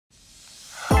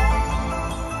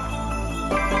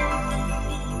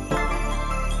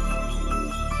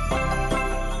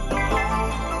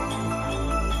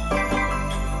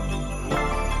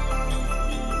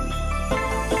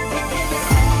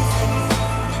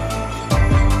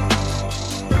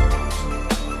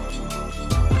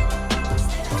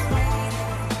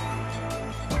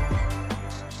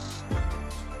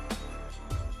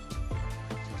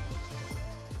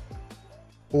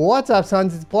What's up,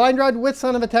 sons? It's Blind Rod with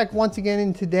Son of a Tech once again,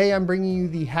 and today I'm bringing you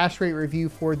the hash rate review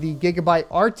for the Gigabyte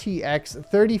RTX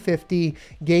 3050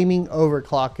 Gaming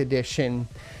Overclock Edition.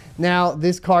 Now,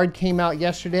 this card came out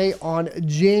yesterday on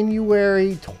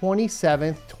January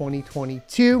 27th,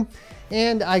 2022,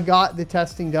 and I got the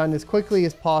testing done as quickly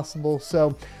as possible.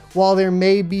 So while there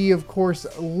may be, of course,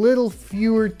 little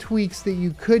fewer tweaks that you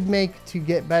could make to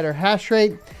get better hash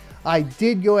rate, I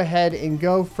did go ahead and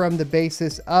go from the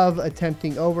basis of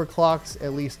attempting overclocks,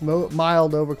 at least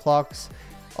mild overclocks,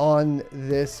 on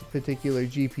this particular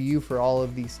GPU for all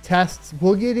of these tests.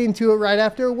 We'll get into it right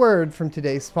after a word from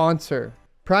today's sponsor.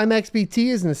 PrimeXBT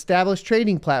is an established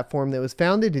trading platform that was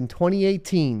founded in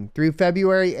 2018. Through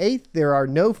February 8th, there are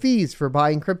no fees for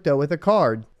buying crypto with a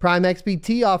card.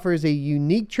 PrimeXBT offers a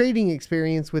unique trading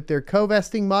experience with their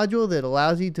co-vesting module that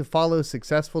allows you to follow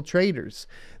successful traders.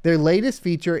 Their latest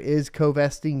feature is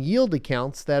co-vesting yield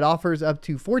accounts that offers up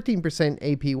to 14%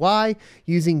 APY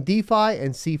using DeFi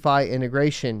and CeFi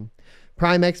integration.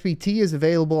 PrimeXBT is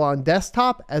available on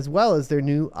desktop as well as their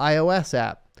new iOS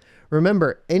app.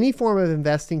 Remember, any form of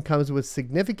investing comes with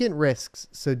significant risks,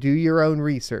 so do your own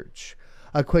research.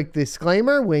 A quick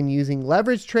disclaimer, when using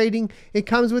leverage trading, it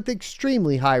comes with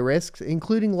extremely high risks,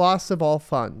 including loss of all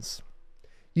funds.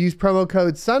 Use promo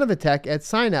code SONOFATECH at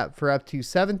sign-up for up to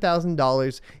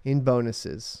 $7,000 in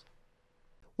bonuses.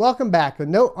 Welcome back. A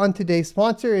note on today's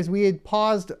sponsor is we had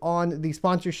paused on the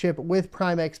sponsorship with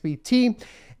PrimeXBT,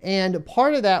 and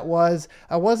part of that was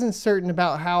I wasn't certain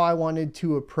about how I wanted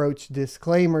to approach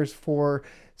disclaimers for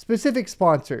specific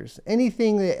sponsors.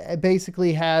 Anything that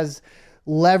basically has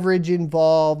leverage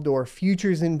involved or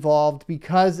futures involved,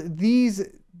 because these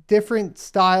different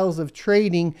styles of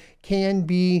trading can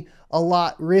be a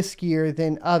lot riskier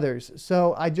than others.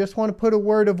 So I just want to put a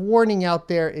word of warning out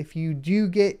there. If you do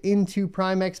get into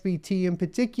PrimeXBT in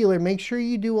particular, make sure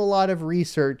you do a lot of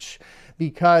research,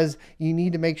 because you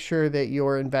need to make sure that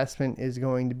your investment is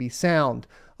going to be sound.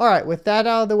 All right, with that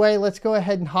out of the way, let's go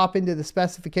ahead and hop into the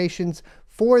specifications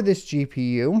for this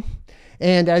GPU.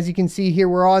 And as you can see here,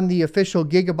 we're on the official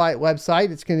Gigabyte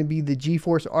website. It's going to be the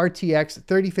GeForce RTX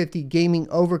 3050 Gaming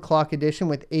Overclock Edition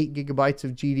with 8 gigabytes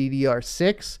of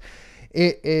GDDR6.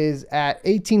 It is at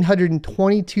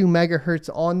 1822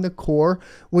 megahertz on the core,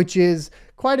 which is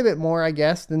quite a bit more, I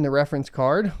guess, than the reference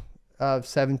card of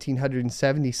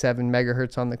 1777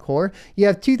 megahertz on the core. You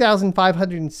have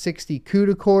 2560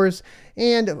 CUDA cores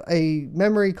and a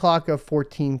memory clock of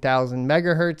 14,000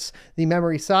 megahertz. The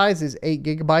memory size is 8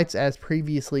 gigabytes as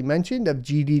previously mentioned of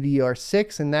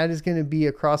GDDR6, and that is going to be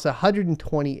across a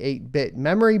 128-bit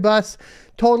memory bus,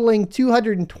 totaling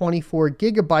 224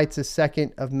 gigabytes a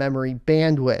second of memory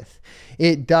bandwidth.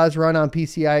 It does run on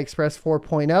PCI Express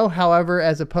 4.0. However,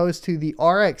 as opposed to the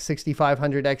RX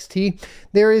 6500 XT,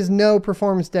 there is no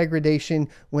performance degradation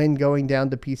when going down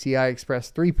to PCI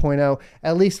Express 3.0,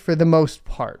 at least for the most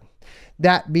part.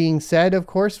 That being said, of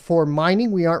course, for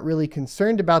mining, we aren't really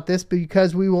concerned about this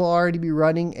because we will already be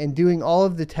running and doing all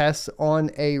of the tests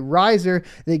on a riser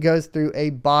that goes through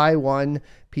a by-one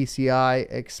PCI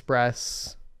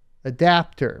Express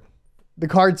adapter. The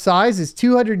card size is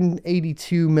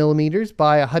 282 millimeters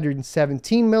by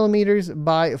 117 millimeters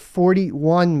by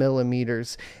 41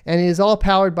 millimeters, and it is all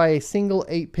powered by a single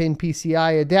 8-pin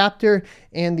PCI adapter,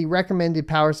 and the recommended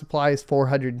power supply is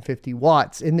 450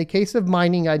 watts. In the case of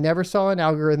mining, I never saw an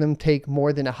algorithm take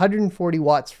more than 140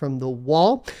 watts from the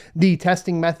wall. The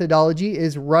testing methodology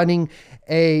is running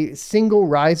a single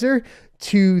riser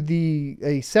to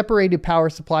a separated power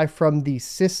supply from the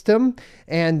system,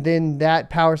 and then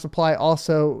that power supply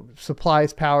also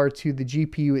supplies power to the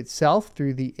GPU itself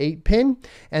through the 8-pin,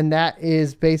 and that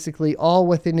is basically all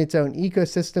within its own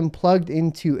ecosystem plugged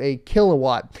into a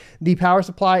kilowatt. The power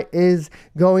supply is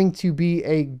going to be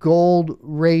a gold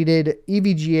rated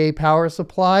EVGA power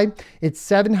supply. It's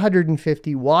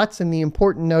 750 watts, and the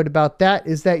important note about that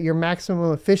is that your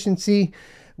maximum efficiency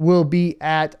will be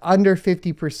at under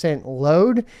 50%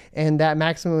 load, and that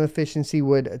maximum efficiency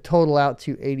would total out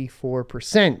to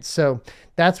 84%. So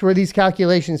that's where these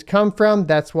calculations come from.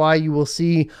 That's why you will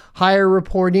see higher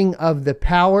reporting of the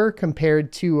power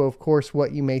compared to, of course,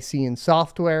 what you may see in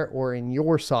software or in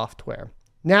your software.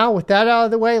 Now, with that out of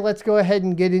the way, let's go ahead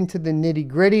and get into the nitty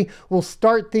gritty. We'll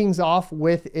start things off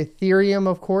with Ethereum,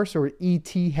 of course, or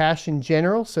ETH hash in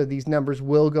general. So these numbers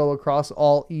will go across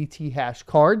all ETH hash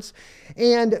cards.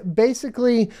 And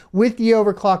basically with the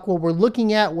overclock, what we're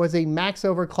looking at was a max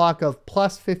overclock of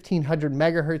plus 1500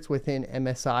 megahertz within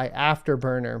MSI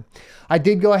Afterburner. I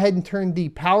did go ahead and turn the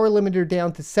power limiter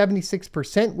down to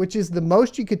 76%, which is the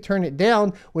most you could turn it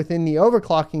down within the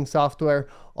overclocking software,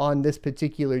 on this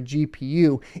particular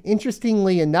GPU.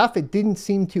 Interestingly enough, it didn't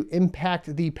seem to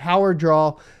impact the power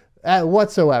draw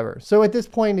whatsoever. So at this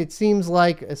point, it seems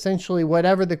like essentially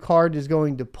whatever the card is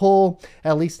going to pull,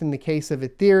 at least in the case of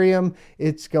Ethereum,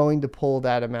 it's going to pull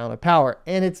that amount of power.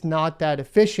 And it's not that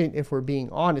efficient if we're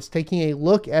being honest. Taking a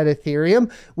look at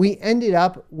Ethereum, we ended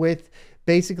up with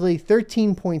basically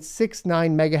 13.69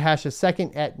 megahash a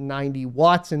second at 90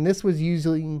 watts. And this was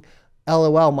using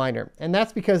LOL miner. And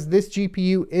that's because this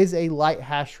GPU is a light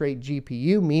hash rate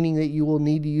GPU, meaning that you will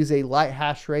need to use a light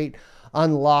hash rate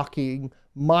unlocking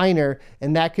miner,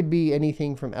 and that could be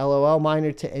anything from LOL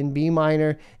miner to NB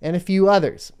miner and a few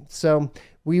others. So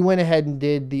we went ahead and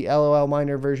did the LOL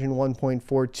miner version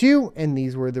 1.42, and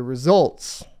these were the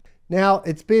results. Now,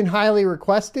 it's been highly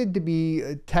requested to be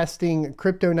testing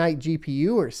Kryptonite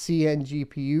GPU or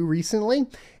CNGPU recently,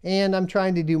 and I'm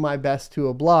trying to do my best to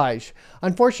oblige.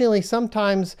 Unfortunately,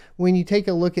 sometimes when you take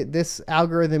a look at this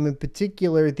algorithm in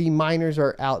particular, the miners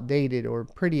are outdated or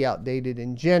pretty outdated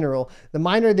in general. The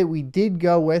miner that we did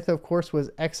go with, of course, was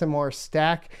XMR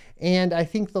Stack, and I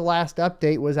think the last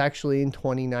update was actually in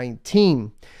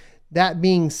 2019. That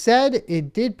being said,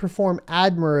 it did perform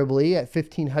admirably at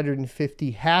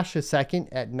 1550 hash a second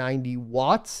at 90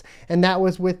 watts, and that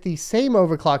was with the same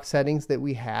overclock settings that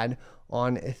we had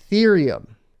on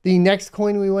Ethereum. The next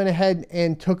coin we went ahead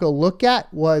and took a look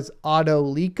at was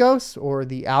Autolycos, or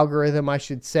the algorithm I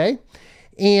should say.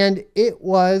 And it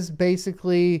was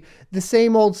basically the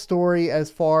same old story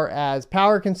as far as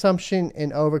power consumption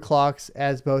and overclocks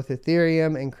as both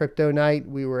Ethereum and Kryptonite.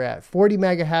 We were at 40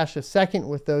 megahash a second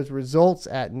with those results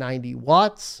at 90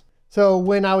 watts. So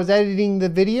when I was editing the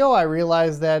video, I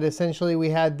realized that essentially we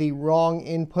had the wrong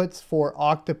inputs for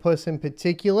Octopus in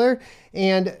particular.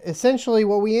 And essentially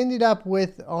what we ended up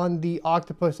with on the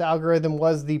Octopus algorithm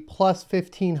was the plus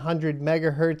 1500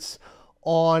 megahertz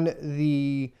on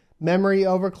the memory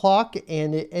overclock,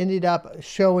 and it ended up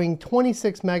showing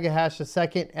 26 megahash a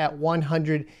second at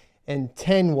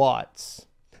 110 watts.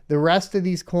 The rest of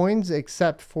these coins,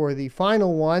 except for the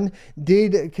final one,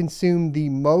 did consume the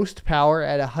most power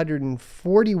at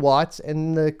 140 watts,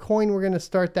 and the coin we're going to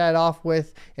start that off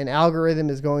with, an algorithm,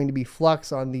 is going to be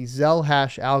FLUX on the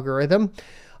Zelhash algorithm.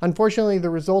 Unfortunately, the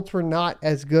results were not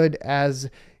as good as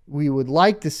we would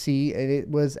like to see, and it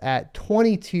was at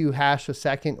 22 hash a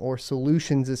second or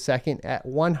solutions a second at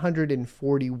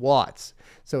 140 watts.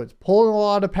 So it's pulling a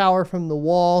lot of power from the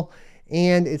wall,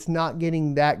 and it's not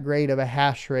getting that great of a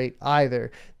hash rate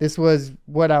either. This was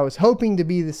what I was hoping to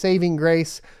be the saving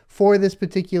grace for this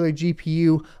particular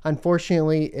GPU.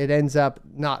 Unfortunately, it ends up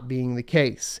not being the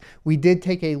case. We did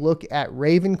take a look at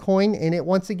Ravencoin, and it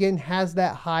once again has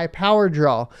that high power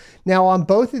draw. Now on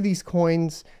both of these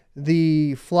coins,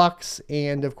 the FLUX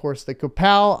and of course the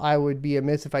Copal, I would be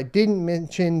amiss if I didn't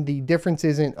mention the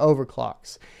differences in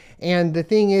overclocks. And the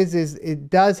thing is it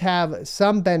does have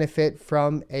some benefit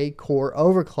from a core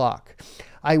overclock.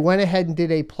 I went ahead and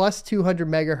did a plus 200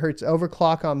 megahertz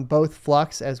overclock on both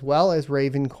FLUX as well as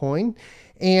Ravencoin.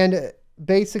 And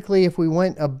basically, if we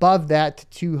went above that to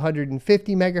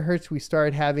 250 megahertz, we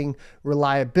started having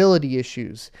reliability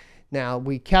issues. Now,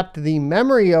 we kept the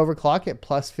memory overclock at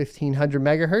plus 1500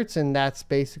 megahertz, and that's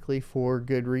basically for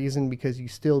good reason because you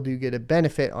still do get a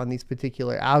benefit on these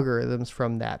particular algorithms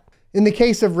from that. In the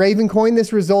case of Ravencoin,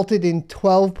 this resulted in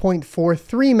 12.43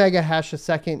 megahash a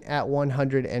second at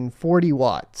 140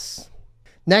 watts.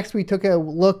 Next, we took a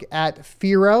look at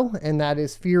FIRO, and that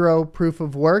is FIRO proof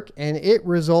of work, and it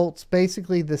results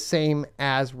basically the same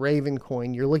as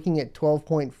Ravencoin. You're looking at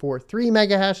 12.43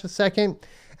 megahash a second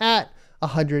at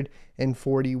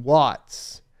 140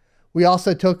 watts. We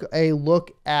also took a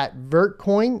look at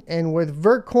Vertcoin, and with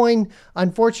Vertcoin,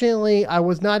 unfortunately, I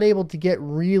was not able to get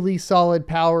really solid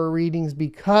power readings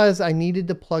because I needed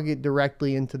to plug it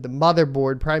directly into the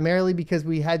motherboard, primarily because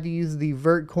we had to use the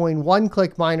Vertcoin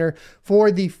one-click miner for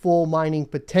the full mining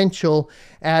potential,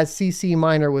 as CC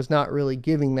Miner was not really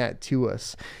giving that to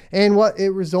us. And what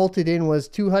it resulted in was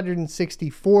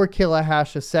 264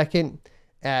 kilohash a second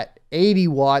at 80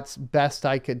 watts, best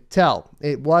I could tell.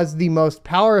 It was the most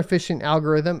power efficient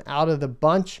algorithm out of the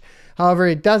bunch. However,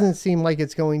 it doesn't seem like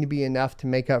it's going to be enough to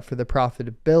make up for the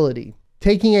profitability.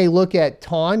 Taking a look at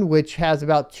TON, which has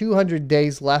about 200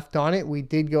 days left on it, we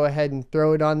did go ahead and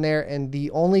throw it on there. And the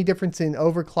only difference in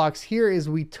overclocks here is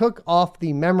we took off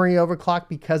the memory overclock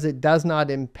because it does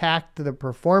not impact the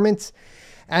performance.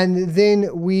 And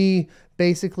then we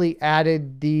basically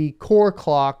added the core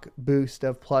clock boost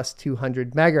of plus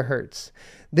 200 megahertz.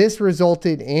 This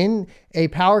resulted in a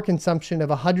power consumption of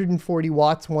 140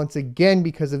 watts once again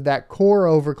because of that core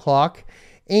overclock.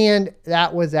 and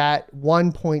that was at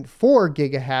 1.4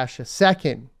 gigahash a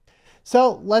second.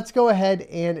 So let's go ahead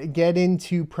and get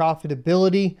into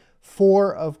profitability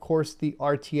for, of course, the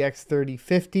RTX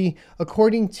 3050,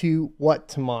 according to what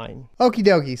to mine. Okie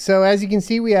dokie, so as you can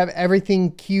see, we have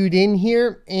everything queued in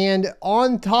here, and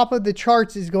on top of the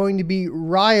charts is going to be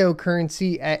RIO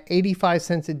currency at 85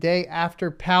 cents a day after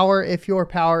power, if your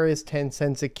power is 10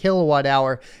 cents a kilowatt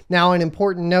hour. Now, an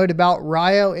important note about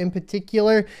RIO in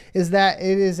particular is that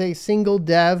it is a single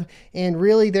dev, and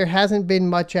really there hasn't been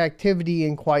much activity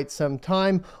in quite some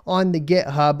time on the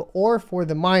GitHub or for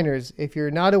the miners. If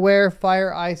you're not aware,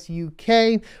 Fire Ice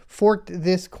UK forked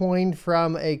this coin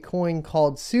from a coin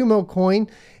called Sumo Coin,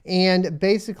 and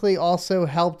basically also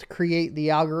helped create the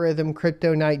algorithm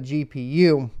Kryptonite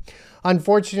GPU.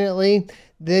 Unfortunately,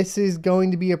 this is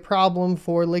going to be a problem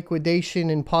for liquidation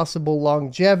and possible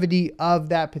longevity of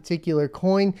that particular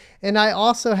coin. And I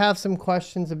also have some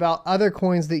questions about other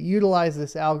coins that utilize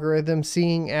this algorithm,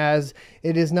 seeing as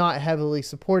it is not heavily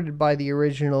supported by the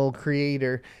original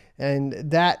creator. And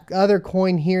that other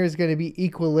coin here is going to be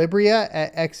Equilibria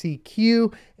at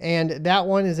XEQ, and that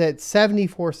one is at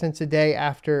 74 cents a day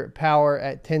after power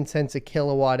at 10 cents a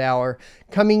kilowatt hour.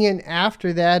 Coming in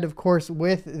after that, of course,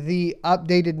 with the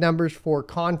updated numbers for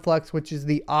Conflux, which is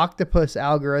the Octopus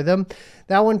algorithm,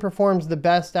 that one performs the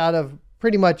best out of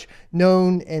pretty much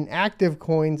known and active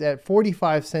coins at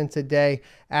 45 cents a day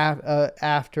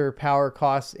after power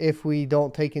costs, if we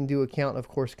don't take into account, of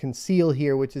course, Conceal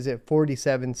here, which is at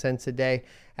 47 cents a day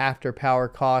after power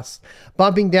costs.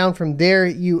 Bumping down from there,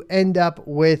 you end up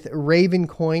with Raven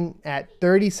coin at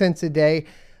 30 cents a day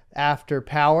after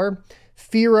power.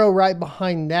 FIRO right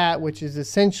behind that, which is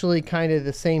essentially kind of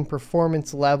the same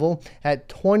performance level at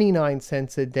 29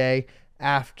 cents a day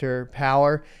after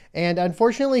power. And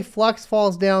unfortunately, Flux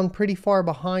falls down pretty far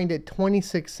behind at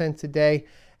 26 cents a day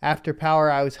after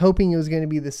power. I was hoping it was going to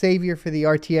be the savior for the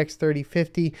RTX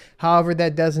 3050. However,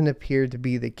 that doesn't appear to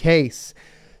be the case.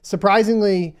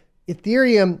 Surprisingly,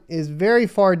 Ethereum is very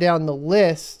far down the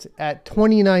list at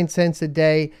 29 cents a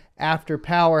day after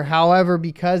power. However,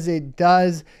 because it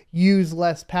does use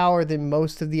less power than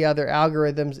most of the other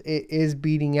algorithms, it is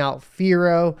beating out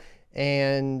FIRO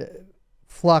and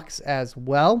Flux as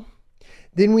well.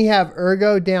 Then we have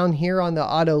Ergo down here on the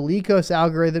Autolycos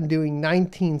algorithm doing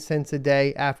 19 cents a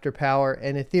day after power,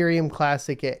 and Ethereum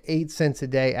Classic at 8 cents a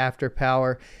day after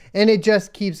power. And it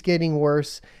just keeps getting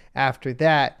worse after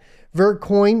that.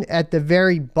 Vertcoin at the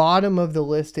very bottom of the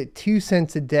list at 2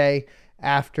 cents a day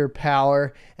after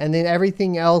power, and then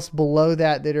everything else below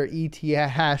that are ETH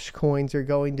hash coins are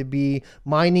going to be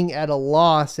mining at a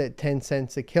loss at 10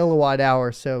 cents a kilowatt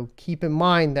hour. So keep in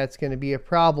mind that's going to be a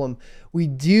problem. We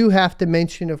do have to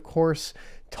mention, of course,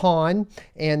 TON,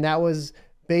 and that was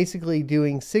basically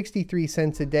doing 63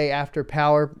 cents a day after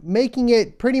power, making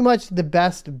it pretty much the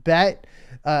best bet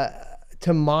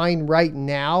to mine right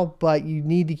now. But you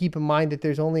need to keep in mind that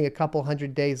there's only a couple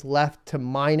hundred days left to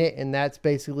mine it, and that's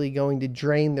basically going to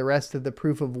drain the rest of the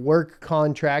proof of work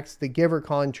contracts, the giver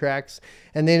contracts,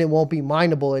 and then it won't be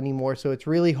mineable anymore. So it's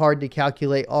really hard to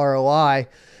calculate ROI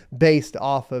based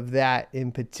off of that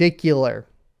in particular.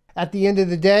 At the end of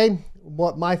the day,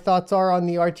 what my thoughts are on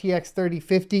the RTX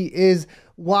 3050 is,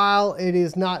 while it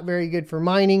is not very good for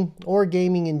mining or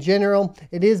gaming in general,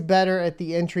 it is better at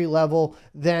the entry level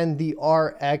than the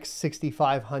RX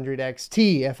 6500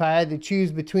 XT. If I had to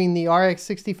choose between the RX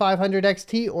 6500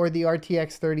 XT or the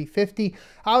RTX 3050,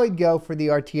 I would go for the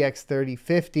RTX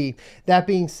 3050. That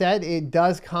being said, it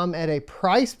does come at a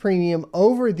price premium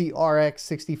over the RX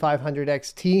 6500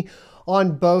 XT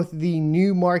on both the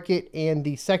new market and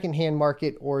the secondhand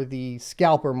market, or the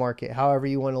scalper market, however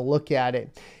you want to look at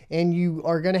it. And you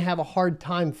are going to have a hard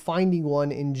time finding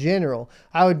one in general.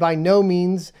 I would by no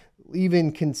means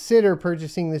even consider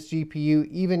purchasing this GPU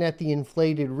even at the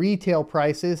inflated retail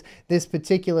prices. This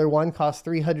particular one costs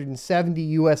 $370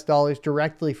 US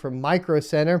directly from Micro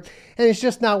Center, and it's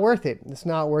just not worth it. It's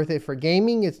not worth it for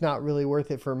gaming. It's not really worth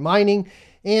it for mining.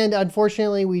 And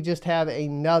unfortunately, we just have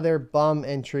another bum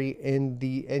entry in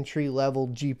the entry-level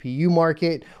GPU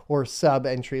market, or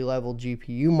sub-entry-level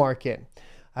GPU market.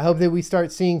 I hope that we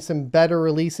start seeing some better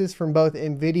releases from both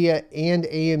NVIDIA and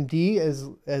AMD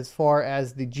as far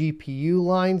as the GPU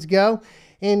lines go.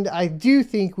 And I do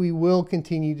think we will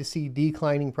continue to see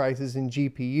declining prices in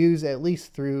GPUs at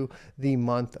least through the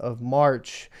month of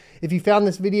March. If you found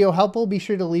this video helpful, be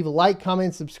sure to leave a like,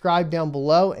 comment, subscribe down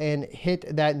below, and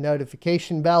hit that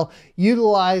notification bell.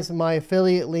 Utilize my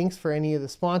affiliate links for any of the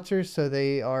sponsors so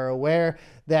they are aware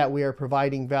that we are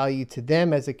providing value to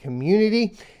them as a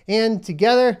community. And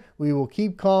together, we will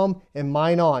keep calm and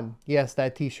mine on. Yes,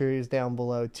 that t-shirt is down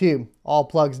below too. All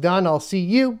plugs done. I'll see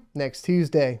you next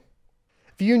Tuesday.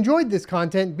 If you enjoyed this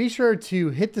content, be sure to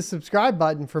hit the subscribe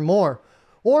button for more,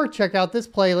 or check out this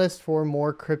playlist for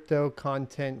more crypto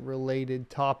content related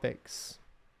topics.